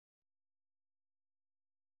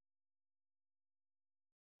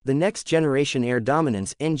The next-generation air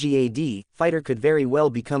dominance (NGAD) fighter could very well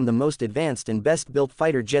become the most advanced and best-built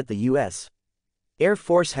fighter jet the U.S. Air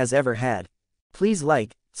Force has ever had. Please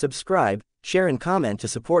like, subscribe, share and comment to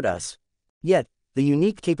support us. Yet, the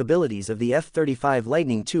unique capabilities of the F-35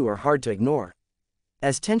 Lightning II are hard to ignore.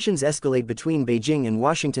 As tensions escalate between Beijing and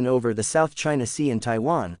Washington over the South China Sea and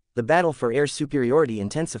Taiwan, the battle for air superiority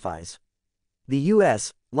intensifies. The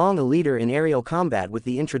U.S., long a leader in aerial combat with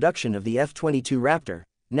the introduction of the F-22 Raptor,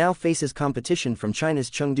 now faces competition from China's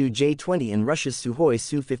Chengdu J-20 and Russia's Sukhoi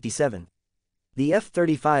Su-57. The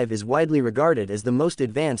F-35 is widely regarded as the most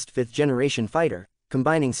advanced fifth-generation fighter,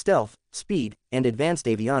 combining stealth, speed, and advanced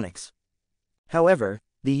avionics. However,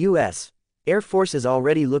 the U.S. Air Force is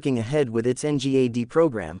already looking ahead with its NGAD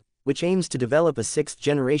program, which aims to develop a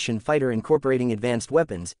sixth-generation fighter incorporating advanced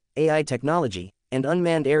weapons, AI technology, and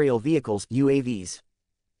unmanned aerial vehicles (UAVs).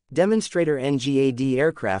 Demonstrator NGAD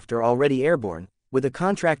aircraft are already airborne, with a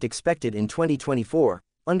contract expected in 2024,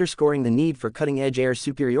 underscoring the need for cutting-edge air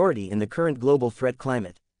superiority in the current global threat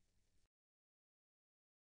climate.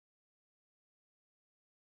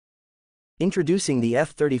 Introducing the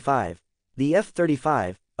F-35. The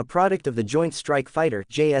F-35, a product of the Joint Strike Fighter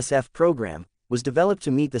 (JSF) program, was developed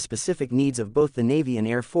to meet the specific needs of both the Navy and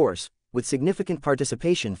Air Force, with significant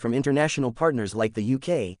participation from international partners like the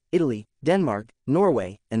UK, Italy, Denmark,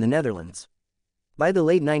 Norway, and the Netherlands. By the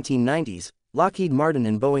late 1990s, Lockheed Martin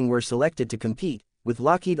and Boeing were selected to compete, with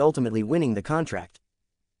Lockheed ultimately winning the contract.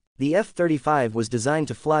 The F-35 was designed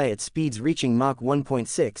to fly at speeds reaching Mach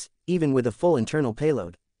 1.6, even with a full internal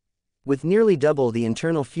payload. With nearly double the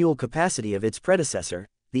internal fuel capacity of its predecessor,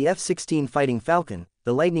 the F-16 Fighting Falcon,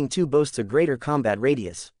 the Lightning II boasts a greater combat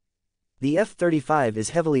radius. The F-35 is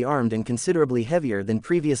heavily armed and considerably heavier than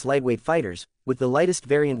previous lightweight fighters, with the lightest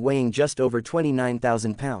variant weighing just over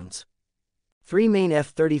 29,000 pounds. Three main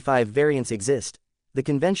F-35 variants exist: the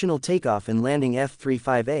conventional takeoff and landing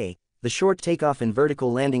F-35A, the short takeoff and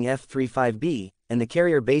vertical landing F-35B, and the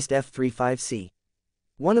carrier-based F-35C.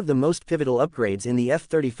 One of the most pivotal upgrades in the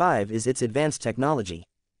F-35 is its advanced technology.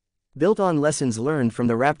 Built on lessons learned from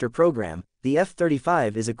the Raptor program, the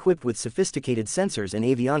F-35 is equipped with sophisticated sensors and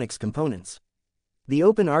avionics components. The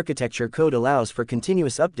open architecture code allows for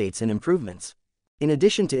continuous updates and improvements. In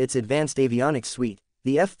addition to its advanced avionics suite,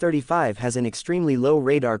 the F-35 has an extremely low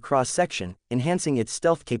radar cross-section, enhancing its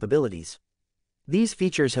stealth capabilities. These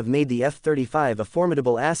features have made the F-35 a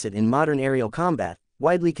formidable asset in modern aerial combat,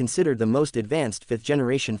 widely considered the most advanced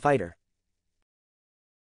fifth-generation fighter.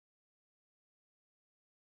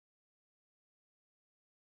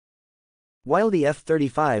 While the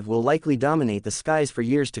F-35 will likely dominate the skies for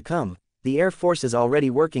years to come, the Air Force is already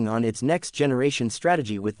working on its next-generation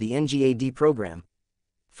strategy with the NGAD program.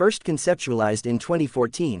 First conceptualized in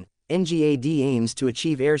 2014, NGAD aims to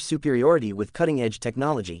achieve air superiority with cutting-edge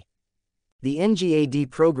technology. The NGAD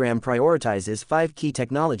program prioritizes 5 key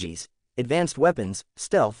technologies: advanced weapons,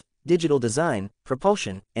 stealth, digital design,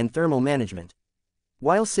 propulsion, and thermal management.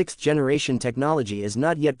 While sixth-generation technology is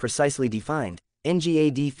not yet precisely defined,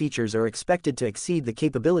 NGAD features are expected to exceed the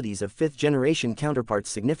capabilities of fifth-generation counterparts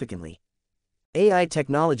significantly. AI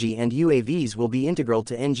technology and UAVs will be integral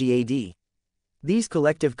to NGAD. These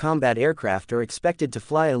collective combat aircraft are expected to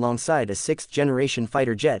fly alongside a sixth-generation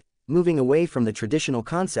fighter jet, moving away from the traditional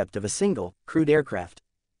concept of a single, crewed aircraft.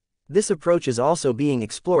 This approach is also being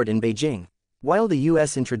explored in Beijing. While the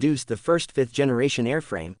US introduced the first fifth-generation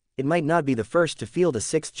airframe, it might not be the first to field a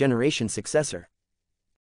sixth-generation successor.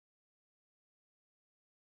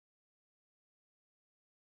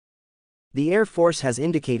 The Air Force has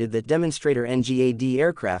indicated that demonstrator NGAD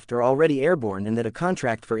aircraft are already airborne and that a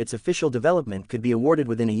contract for its official development could be awarded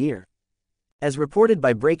within a year. As reported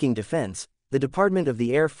by Breaking Defense, the Department of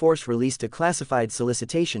the Air Force released a classified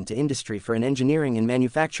solicitation to industry for an engineering and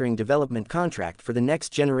manufacturing development contract for the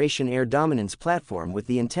next-generation air dominance platform with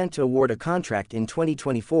the intent to award a contract in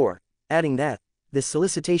 2024, adding that this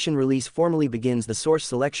solicitation release formally begins the source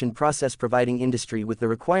selection process, providing industry with the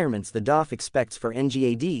requirements the DOF expects for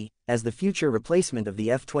NGAD as the future replacement of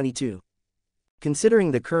the F-22.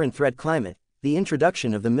 Considering the current threat climate, the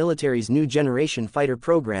introduction of the military's new generation fighter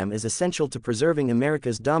program is essential to preserving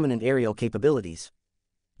America's dominant aerial capabilities.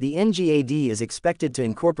 The NGAD is expected to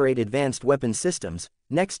incorporate advanced weapon systems,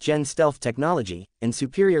 next-gen stealth technology, and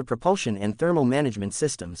superior propulsion and thermal management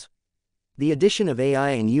systems. The addition of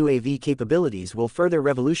AI and UAV capabilities will further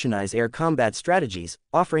revolutionize air combat strategies,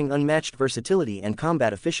 offering unmatched versatility and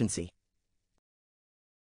combat efficiency.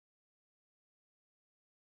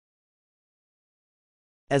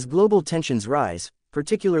 As global tensions rise,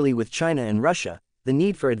 particularly with China and Russia, the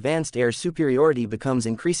need for advanced air superiority becomes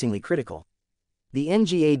increasingly critical. The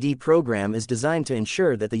NGAD program is designed to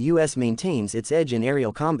ensure that the U.S. maintains its edge in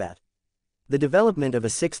aerial combat. The development of a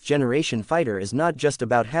sixth-generation fighter is not just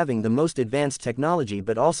about having the most advanced technology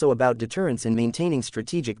but also about deterrence and maintaining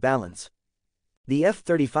strategic balance. The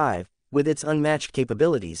F-35, with its unmatched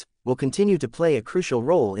capabilities, will continue to play a crucial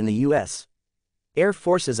role in the U.S. Air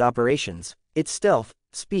Force's operations. Its stealth,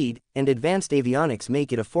 speed, and advanced avionics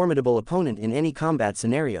make it a formidable opponent in any combat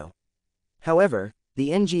scenario. However,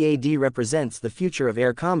 the NGAD represents the future of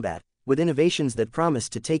air combat, with innovations that promise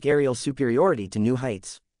to take aerial superiority to new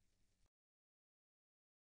heights.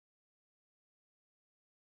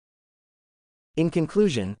 In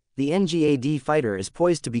conclusion, the NGAD fighter is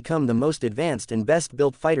poised to become the most advanced and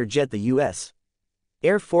best-built fighter jet the U.S.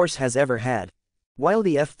 Air Force has ever had. While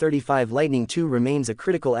the F-35 Lightning II remains a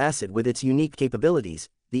critical asset with its unique capabilities,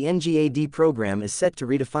 the NGAD program is set to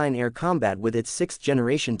redefine air combat with its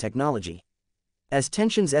sixth-generation technology. As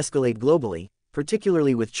tensions escalate globally,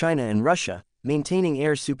 particularly with China and Russia, maintaining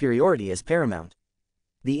air superiority is paramount.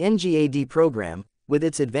 The NGAD program, with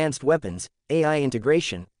its advanced weapons, AI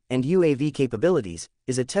integration, and UAV capabilities,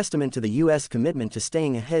 is a testament to the U.S. commitment to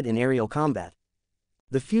staying ahead in aerial combat.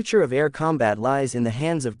 The future of air combat lies in the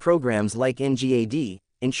hands of programs like NGAD,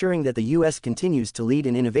 ensuring that the U.S. continues to lead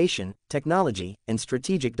in innovation, technology, and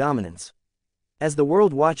strategic dominance. As the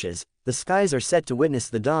world watches, the skies are set to witness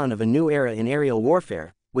the dawn of a new era in aerial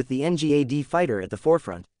warfare, with the NGAD fighter at the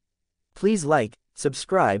forefront. Please like,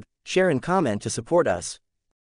 subscribe, share and comment to support us.